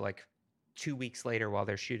 right? So like 2 weeks later, while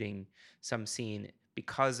they're shooting some scene,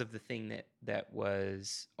 because of the thing that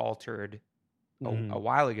was altered a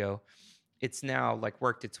while ago, it's now like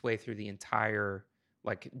worked its way through the entire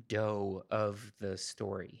like dough of the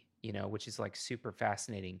story, you know, which is like super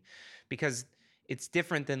fascinating because it's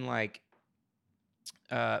different than like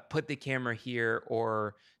put the camera here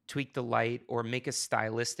or tweak the light or make a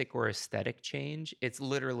stylistic or aesthetic change. It's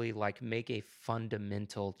literally like make a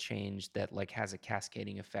fundamental change that like has a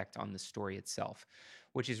cascading effect on the story itself,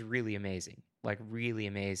 which is really amazing. Like really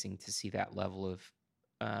amazing to see that level of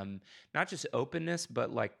not just openness,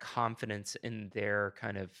 but like confidence in their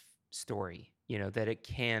kind of story, you know, that it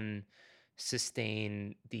can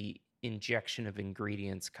sustain the injection of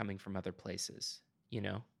ingredients coming from other places, you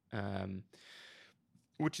know,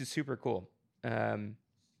 which is super cool.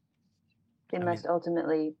 They must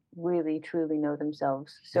ultimately really truly know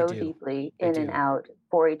themselves They so do. deeply They in do. and out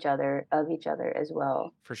for each other, of each other as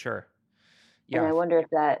well. For sure. And I wonder if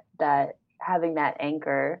that having that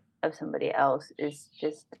anchor of somebody else is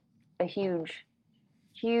just a huge,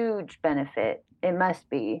 huge benefit. It must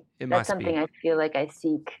be. That's something I feel like I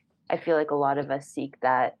seek. I feel like a lot of us seek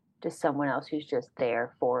that, just someone else who's just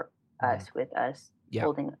there for us, with us,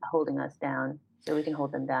 holding us down, so we can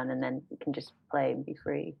hold them down, and then we can just play and be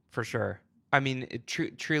free. For sure. I mean,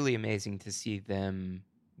 truly amazing to see them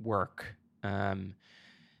work.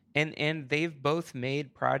 And they've both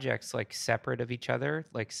made projects like separate of each other,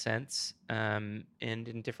 like since, and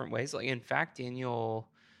in different ways. Like in fact, Daniel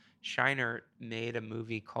Scheinert made a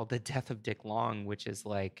movie called The Death of Dick Long, which is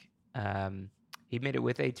like he made it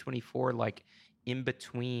with A24, like in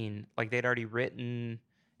between. Like they'd already written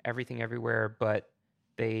Everything Everywhere, but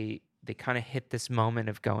they kind of hit this moment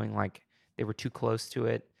of going like they were too close to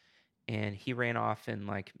it. And he ran off and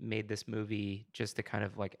like made this movie just to kind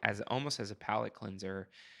of like almost as a palate cleanser,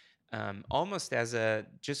 almost as a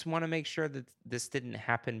just want to make sure that this didn't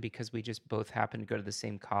happen because we just both happened to go to the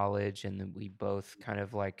same college, and then we both kind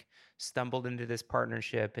of like stumbled into this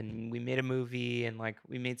partnership, and we made a movie, and like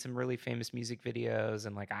we made some really famous music videos,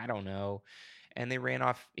 and like I don't know, and he ran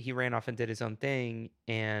off and did his own thing,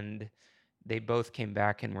 and they both came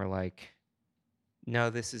back and were like, no,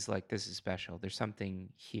 this is special. There's something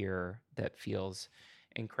here that feels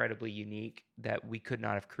incredibly unique that we could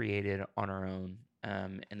not have created on our own.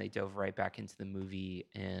 And they dove right back into the movie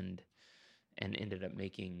and ended up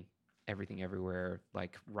making Everything Everywhere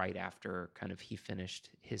like right after kind of he finished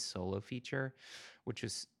his solo feature, which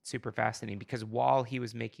was super fascinating because while he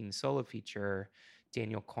was making the solo feature,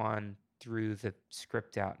 Daniel Kwan threw the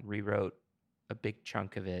script out and rewrote a big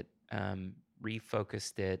chunk of it,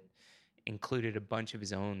 refocused it, included a bunch of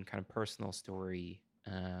his own kind of personal story,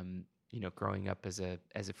 growing up as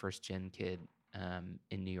a first gen kid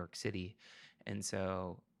in New York City, and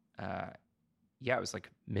so yeah, it was like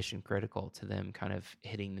mission critical to them kind of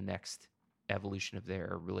hitting the next evolution of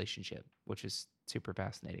their relationship, which is super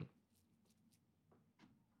fascinating.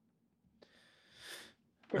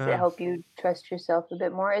 Does it help you trust yourself a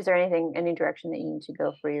bit more? Is there any direction that you need to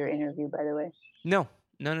go for your interview, by the way? No.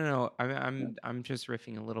 I'm just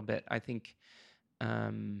riffing a little bit. I think,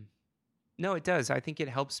 no, it does. I think it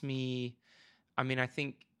helps me. I mean, I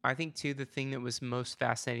think too, the thing that was most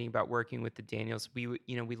fascinating about working with the Daniels, we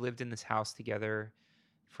lived in this house together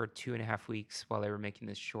for 2.5 weeks while they were making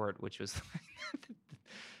this short, which was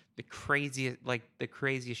the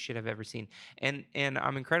craziest shit I've ever seen. And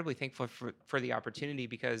I'm incredibly thankful for the opportunity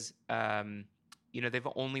because, they've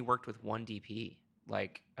only worked with one DP,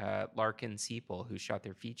 like Larkin Sepul, who shot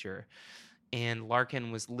their feature. And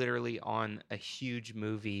Larkin was literally on a huge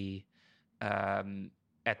movie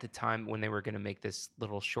at the time when they were going to make this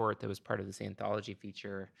little short that was part of this anthology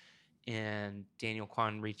feature. And Daniel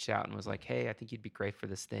Kwan reached out and was like, "Hey, I think you'd be great for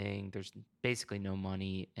this thing. There's basically no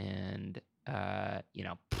money, and I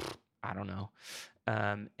don't know."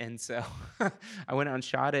 And so I went out and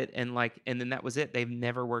shot it, and then that was it. They've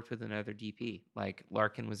never worked with another DP. Like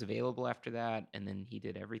Larkin was available after that, and then he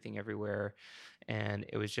did Everything Everywhere, and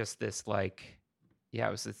it was just this it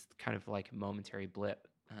was this kind of like momentary blip.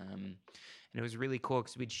 And it was really cool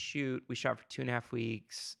because we shot for 2.5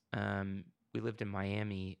 weeks. We lived in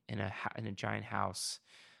Miami in a giant house,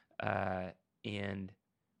 and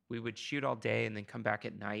we would shoot all day and then come back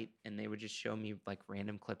at night, and they would just show me like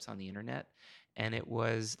random clips on the internet, and it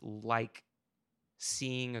was like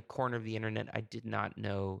seeing a corner of the internet I did not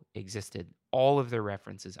know existed. All of their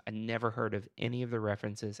references, I never heard of any of the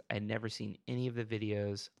references. I'd never seen any of the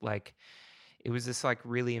videos. Like, it was this like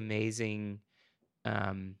really amazing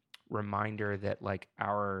reminder that like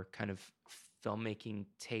our kind of filmmaking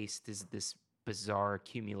taste is this bizarre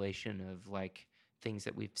accumulation of like things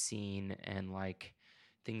that we've seen and like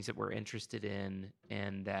things that we're interested in,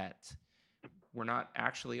 and that we're not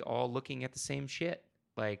actually all looking at the same shit.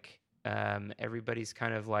 Like everybody's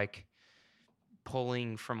kind of like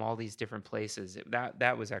pulling from all these different places.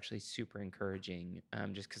 That was actually super encouraging,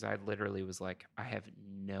 just because I literally was like, I have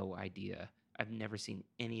no idea. I've never seen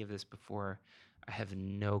any of this before. I have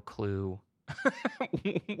no clue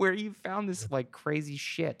where you found this like crazy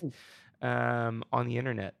shit on the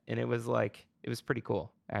internet. And it was pretty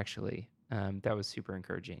cool, actually. That was super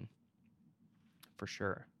encouraging, for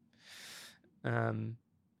sure. And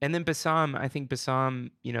then Bassam, I think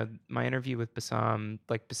Bassam, my interview with Bassam,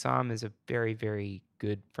 like Bassam is a very, very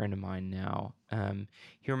good friend of mine now.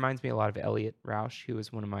 He reminds me a lot of Elliot Rausch, who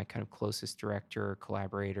was one of my kind of closest director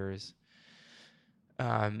collaborators.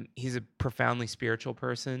 He's a profoundly spiritual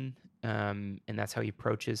person, and that's how he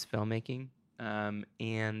approaches filmmaking.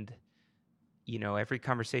 And, every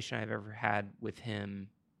conversation I've ever had with him,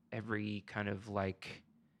 every kind of like,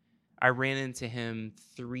 I ran into him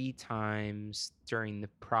 3 times during the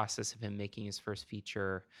process of him making his first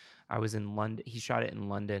feature. I was in London. He shot it in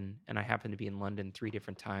London, and I happened to be in London 3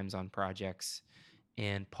 different times on projects.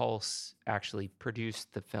 And Pulse actually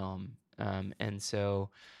produced the film. And so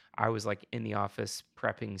I was like in the office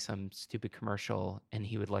prepping some stupid commercial, and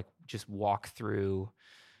he would like just walk through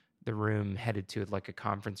the room headed to like a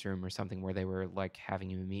conference room or something where they were like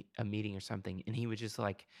having a meeting or something, and he would just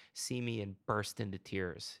like see me and burst into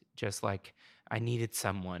tears, just like I needed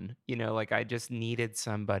someone, like I just needed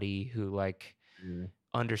somebody who like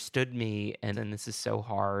understood me, and then this is so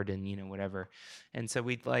hard, and whatever. And so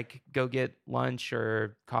we'd like go get lunch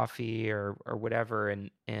or coffee or whatever,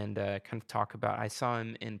 and kind of talk about. I saw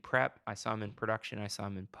him in prep, I saw him in production, I saw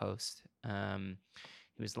him in post.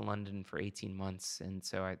 He was in London for 18 months. And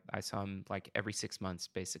so I saw him like every 6 months,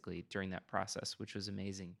 basically, during that process, which was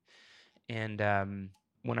amazing. And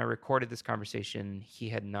when I recorded this conversation, he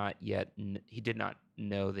did not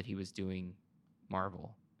know that he was doing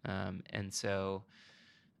Marvel. And so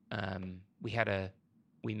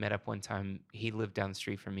we met up one time. He lived down the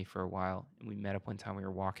street from me for a while, and we met up one time. We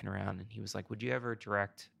were walking around, and he was like, "Would you ever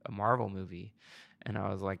direct a Marvel movie?" And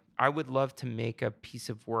I was like, "I would love to make a piece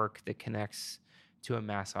of work that connects to a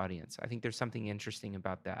mass audience. I think there's something interesting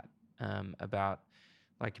about that, about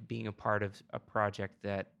like being a part of a project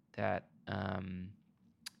that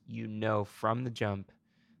from the jump,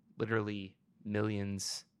 literally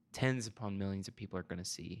millions, tens upon millions of people are going to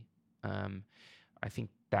see. I think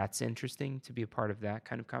that's interesting to be a part of that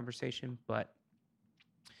kind of conversation, but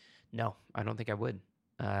no, I don't think I would.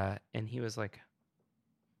 And he was like,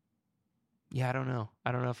 yeah, I don't know.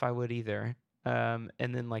 I don't know if I would either. And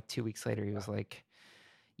then like 2 weeks later, he was like,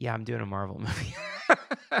 yeah, I'm doing a Marvel movie.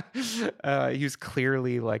 He was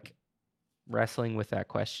clearly like wrestling with that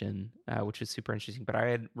question, which was super interesting. But I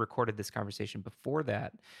had recorded this conversation before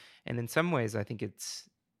that. And in some ways, I think it's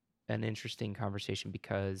an interesting conversation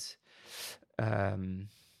because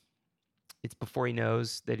it's before he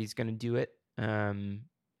knows that he's going to do it. And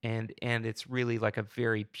it's really like a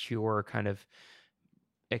very pure kind of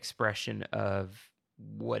expression of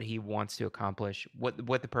what he wants to accomplish, what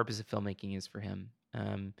the purpose of filmmaking is for him.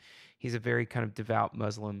 He's a very kind of devout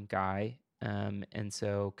Muslim guy, and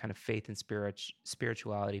so kind of faith and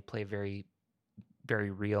spirituality play a very, very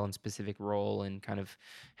real and specific role in kind of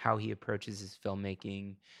how he approaches his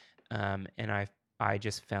filmmaking. And I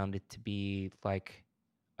just found it to be like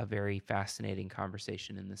a very fascinating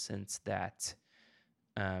conversation in the sense that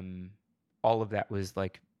all of that was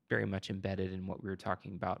like very much embedded in what we were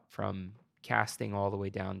talking about, from casting all the way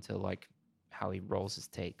down to like how he rolls his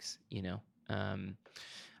takes, you know.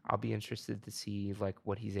 I'll be interested to see like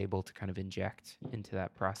what he's able to kind of inject into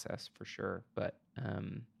that process for sure. But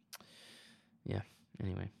yeah,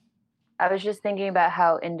 anyway. I was just thinking about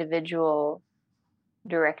how individual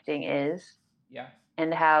directing is. Yeah.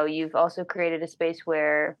 And how you've also created a space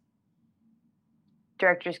where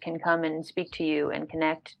directors can come and speak to you and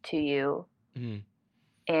connect to you. Mm-hmm.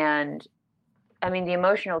 And I mean, the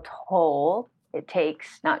emotional toll it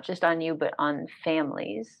takes, not just on you, but on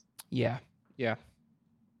families. Yeah. Yeah.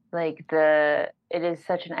 Like it is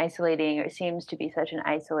such an isolating, or it seems to be such an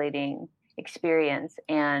isolating experience.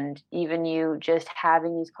 And even you just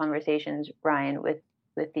having these conversations, Ryan, with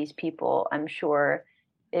these people, I'm sure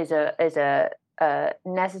is a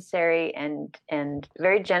necessary and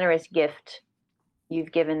very generous gift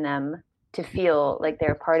you've given them to feel like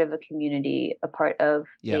they're part of a community, a part of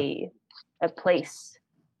a place,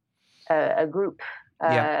 a group,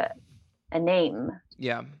 a name.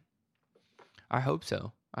 Yeah. I hope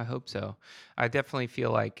so. I definitely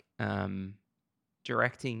feel like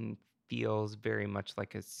directing feels very much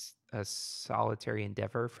like a solitary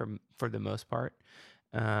endeavor for the most part.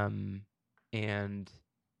 And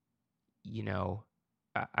you know,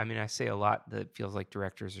 I mean, I say a lot that it feels like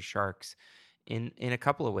directors are sharks in a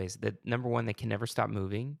couple of ways. That number one, they can never stop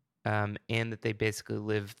moving, and that they basically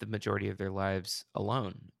live the majority of their lives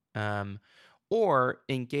alone, or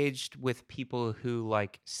engaged with people who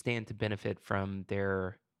like stand to benefit from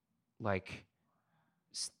their like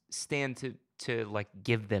stand to like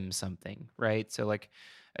give them something, right? So like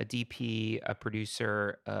a DP, a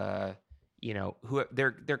producer, you know, who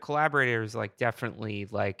their collaborators, like definitely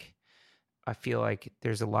like I feel like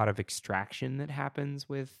there's a lot of extraction that happens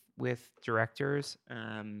with directors.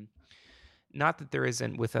 Not that there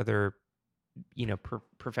isn't with other, you know,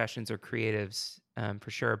 professions or creatives, for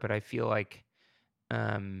sure, but I feel like,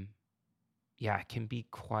 yeah, it can be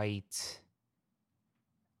quite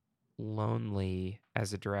lonely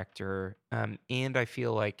as a director. And I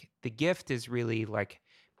feel like the gift is really like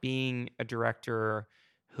being a director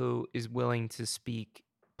who is willing to speak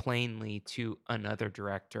plainly to another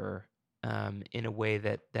director, in a way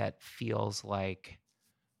that feels like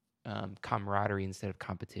camaraderie instead of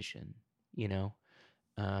competition, you know?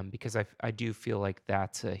 Because I do feel like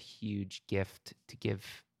that's a huge gift to give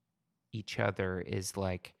each other, is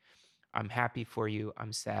like, I'm happy for you,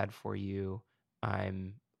 I'm sad for you,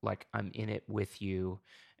 I'm in it with you,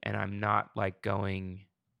 and I'm not like going,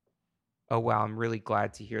 oh wow, I'm really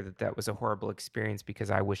glad to hear that was a horrible experience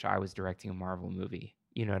because I wish I was directing a Marvel movie.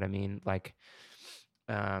 You know what I mean? Like,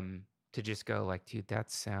 to just go like, dude,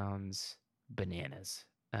 that sounds bananas.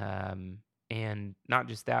 And not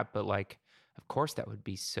just that, but like, of course, that would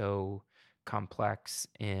be so complex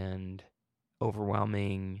and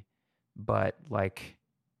overwhelming, but like,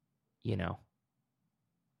 you know,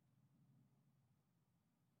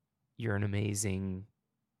 you're an amazing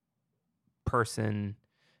person,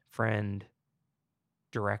 friend,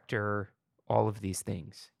 director, all of these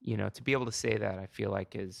things. You know, to be able to say that, I feel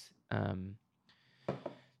like is,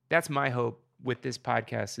 that's my hope with this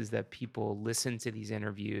podcast, is that people listen to these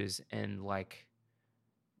interviews and like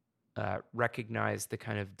recognize the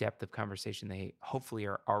kind of depth of conversation they hopefully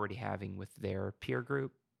are already having with their peer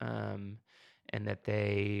group, and that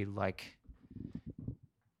they like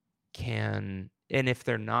can and if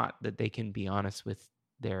they're not, that they can be honest with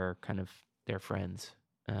their their friends,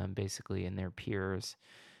 basically, and their peers,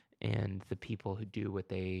 and the people who do what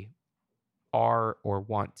they are or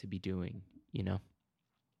want to be doing, you know?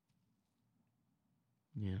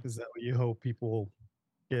 Yeah. Is that what you hope people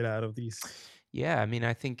get out of these? Yeah, I mean,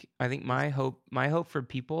 I think my hope for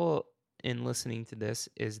people in listening to this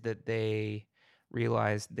is that they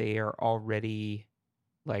realize they are already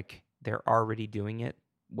they're already doing it,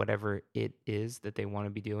 whatever it is that they want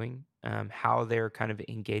to be doing. How they're kind of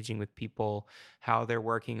engaging with people, how they're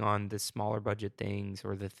working on the smaller budget things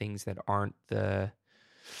or the things that aren't the,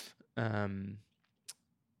 um,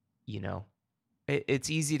 you know, it's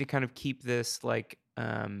easy to kind of keep this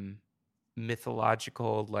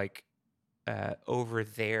mythological over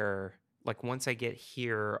there, like once I get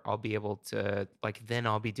here I'll be able to, like, then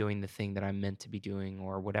I'll be doing the thing that I'm meant to be doing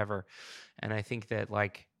or whatever. And I think that,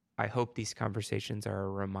 like, I hope these conversations are a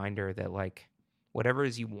reminder that, like, whatever it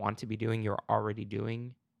is you want to be doing, you're already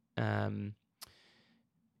doing.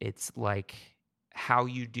 It's like how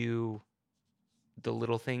you do the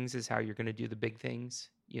little things is how you're going to do the big things,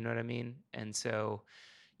 you know what I mean? And so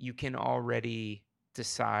you can already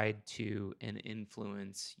decide to and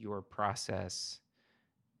influence your process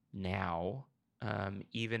now,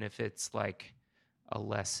 even if it's like a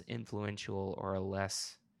less influential or a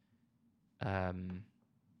less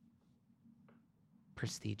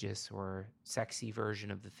prestigious or sexy version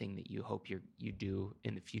of the thing that you hope you do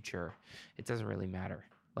in the future. It doesn't really matter.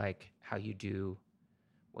 Like, how you do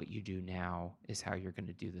what you do now is how you're going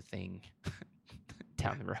to do the thing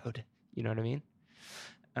down the road. You know what I mean?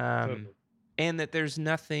 Totally. And that there is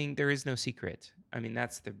no secret. I mean,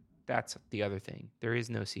 that's the other thing. There is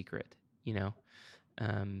no secret, you know?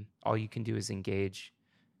 All you can do is engage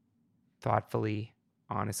thoughtfully,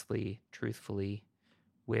 honestly, truthfully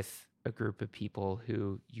with a group of people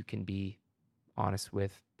who you can be honest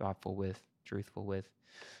with, thoughtful with, truthful with.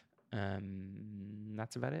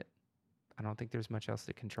 That's about it. I don't think there's much else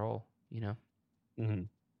to control, you know? Mm-hmm.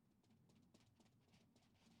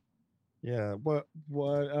 Yeah.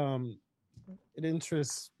 It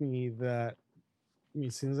interests me that, I mean,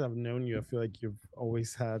 since I've known you, I feel like you've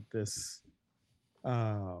always had this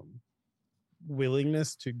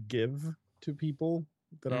willingness to give to people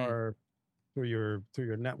that are through your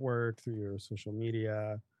network, through your social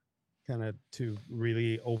media, kind of to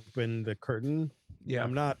really open the curtain. Yeah.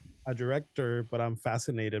 I'm not a director, but I'm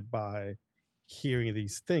fascinated by hearing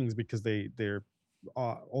these things because they're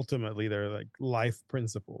ultimately they're like life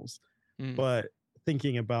principles. But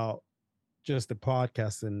thinking about just the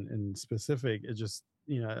podcast in specific, it just,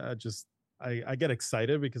 I get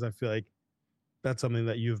excited because I feel like that's something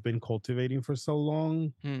that you've been cultivating for so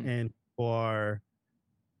long, and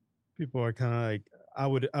people are kind of like,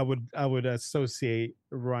 I would associate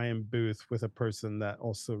Ryan Booth with a person that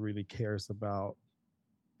also really cares about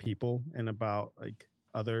people and about like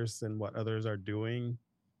others and what others are doing,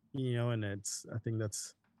 and I think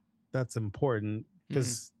that's important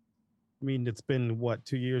because I mean, it's been what,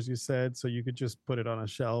 2 years you said, so you could just put it on a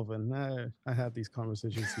shelf and I had these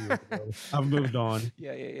conversations 2 years ago. I've moved on.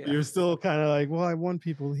 Yeah. You're still kind of like, well, I want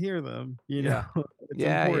people to hear them. Yeah. It's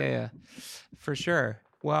important. Yeah. For sure.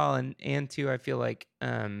 Well, and too, I feel like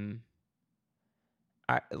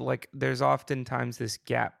there's oftentimes this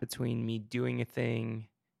gap between me doing a thing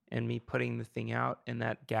and me putting the thing out, and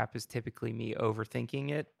that gap is typically me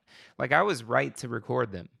overthinking it. Like, I was right to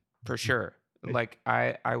record them for sure. Like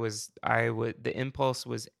the impulse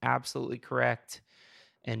was absolutely correct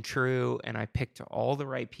and true, and I picked all the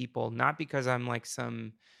right people, not because I'm like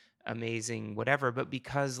some amazing whatever, but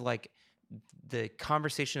because like the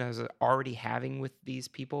conversation I was already having with these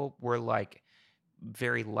people were like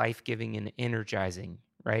very life-giving and energizing,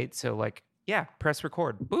 right? So like, yeah, press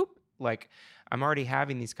record, boop. Like, I'm already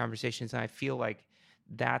having these conversations, and I feel like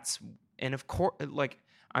and of course, like,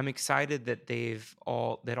 I'm excited that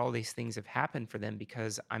all these things have happened for them,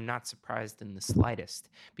 because I'm not surprised in the slightest,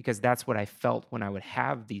 because that's what I felt when I would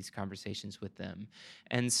have these conversations with them.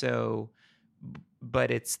 And so,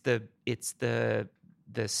 but it's the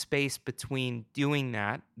space between doing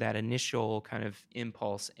that initial kind of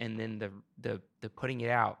impulse and then the putting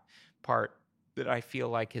it out part that I feel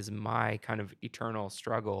like is my kind of eternal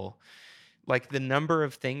struggle. Like, the number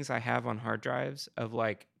of things I have on hard drives of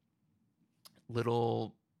like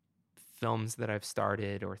little films that I've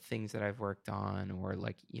started or things that I've worked on, or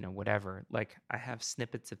like, whatever. Like, I have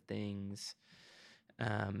snippets of things.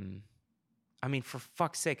 I mean, for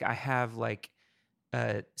fuck's sake, I have like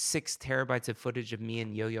 6 terabytes of footage of me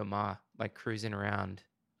and Yo-Yo Ma like cruising around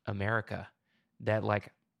America that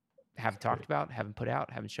like haven't talked about, haven't put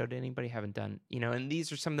out, haven't showed to anybody, haven't done, and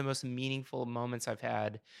these are some of the most meaningful moments I've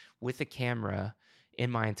had with a camera in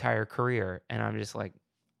my entire career. And I'm just like,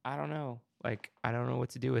 I don't know. Like, I don't know what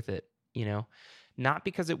to do with it, not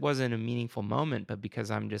because it wasn't a meaningful moment, but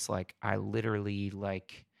because I'm just like, I literally,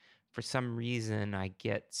 like, for some reason I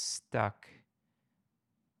get stuck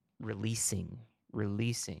releasing.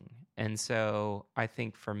 And so I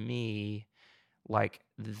think for me, like,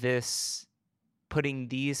 this, putting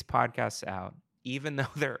these podcasts out, even though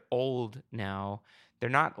they're old now, they're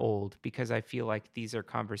not old, because I feel like these are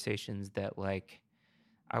conversations that, like,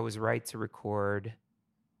 I was right to record.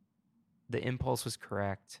 The impulse was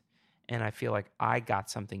correct. And I feel like I got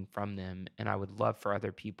something from them, and I would love for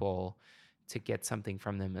other people to get something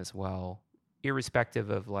from them as well, irrespective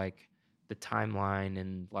of, like, the timeline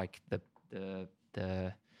and, like, the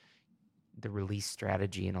release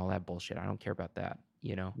strategy and all that bullshit. I don't care about that.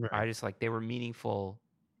 Right. I just, like, they were meaningful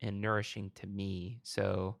and nourishing to me.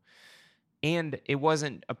 So, and it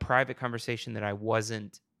wasn't a private conversation that I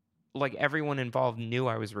wasn't, like, everyone involved knew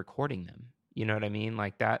I was recording them. You know what I mean?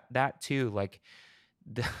 Like, that too, like,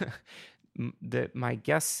 my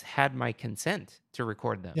guests had my consent to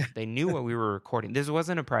record them. Yeah. They knew what we were recording. This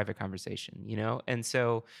wasn't a private conversation, And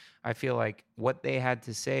so I feel like what they had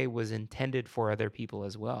to say was intended for other people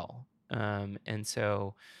as well. And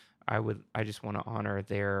so I just want to honor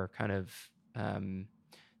their kind of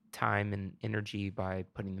time and energy by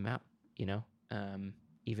putting them out,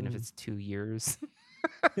 even if it's 2 years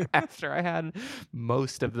after I had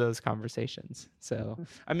most of those conversations. So,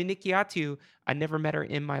 I mean, Nikiatu, I never met her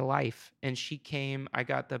in my life. And she came, I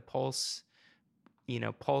got the Pulse,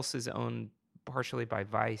 Pulse is owned partially by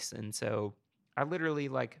Vice. And so I literally,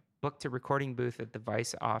 like, booked a recording booth at the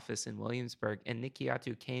Vice office in Williamsburg, and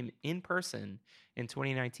Nikiatu came in person in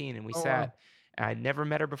 2019, and we sat. Wow. I'd never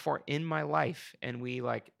met her before in my life, and we,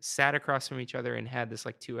 like, sat across from each other and had this,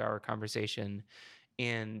 like, 2-hour conversation.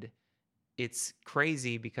 And it's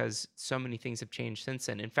crazy because so many things have changed since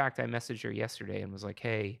then. In fact, I messaged her yesterday and was like,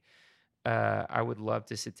 hey, I would love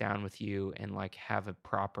to sit down with you and, like, have a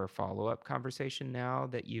proper follow-up conversation now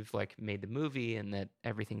that you've, like, made the movie and that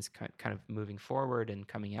everything's kind of moving forward and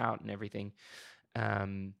coming out and everything.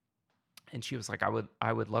 And she was like, I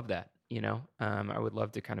would love that, I would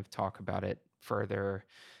love to kind of talk about it further.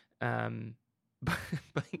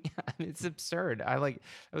 But yeah, I mean, it's absurd. That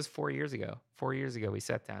was 4 years ago. 4 years ago, we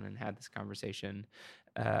sat down and had this conversation.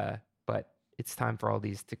 But it's time for all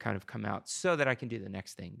these to kind of come out so that I can do the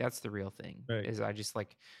next thing. That's the real thing. Right. Is I just,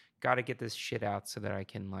 like, got to get this shit out so that I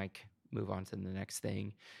can, like, move on to the next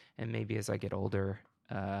thing. And maybe as I get older,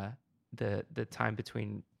 the time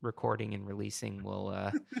between recording and releasing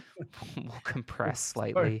will compress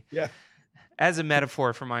slightly. Yeah. As a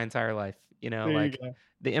metaphor for my entire life, like,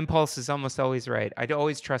 the impulse is almost always right. I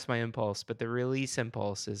always trust my impulse, but the release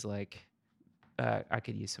impulse is like, I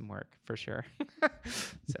could use some work for sure.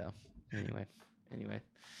 So anyway.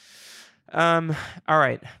 All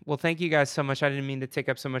right. Well, thank you guys so much. I didn't mean to take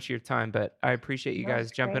up so much of your time, but I appreciate you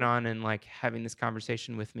guys jumping on and, like, having this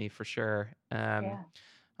conversation with me for sure. I'm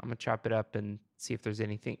going to chop it up and see if there's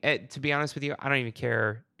anything. To be honest with you, I don't even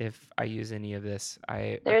care if I use any of this.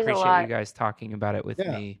 I appreciate you guys talking about it with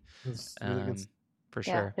me. For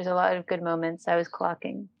sure. There's a lot of good moments. I was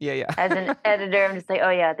clocking. Yeah. As an editor, I'm just like, oh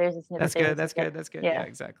yeah, there's a snippet. That's good. Yeah,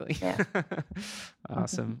 exactly. Yeah.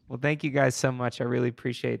 Awesome. Well, thank you guys so much. I really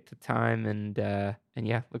appreciate the time, and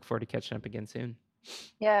yeah, look forward to catching up again soon.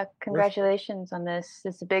 Yeah, congratulations on this.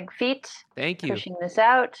 It's a big feat. Thank you. Pushing this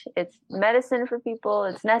out. It's medicine for people.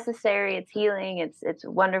 It's necessary. It's healing. It's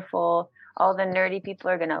wonderful. All the nerdy people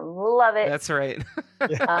are gonna love it. That's right. Do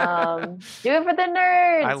it for the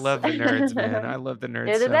nerds. I love the nerds, man. I love the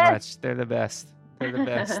nerds so much. They're the best. They're the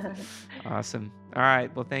best. Awesome. All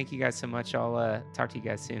right. Well, thank you guys so much. I'll talk to you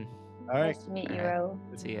guys soon. All right. Nice to meet you, Ro.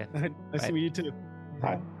 See ya. Nice to meet you too.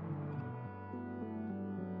 Bye.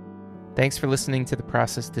 Thanks for listening to The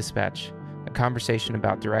Process Dispatch, a conversation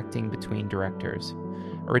about directing between directors.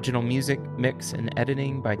 Original music, mix, and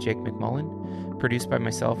editing by Jake McMullen. Produced by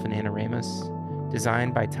myself and Anna Ramos.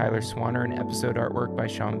 Designed by Tyler Swanner and episode artwork by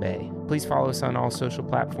Sean Bay. Please follow us on all social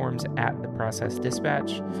platforms at The Process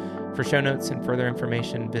Dispatch. For show notes and further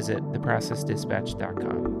information, visit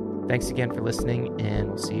theprocessdispatch.com. Thanks again for listening, and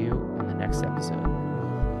we'll see you on the next episode.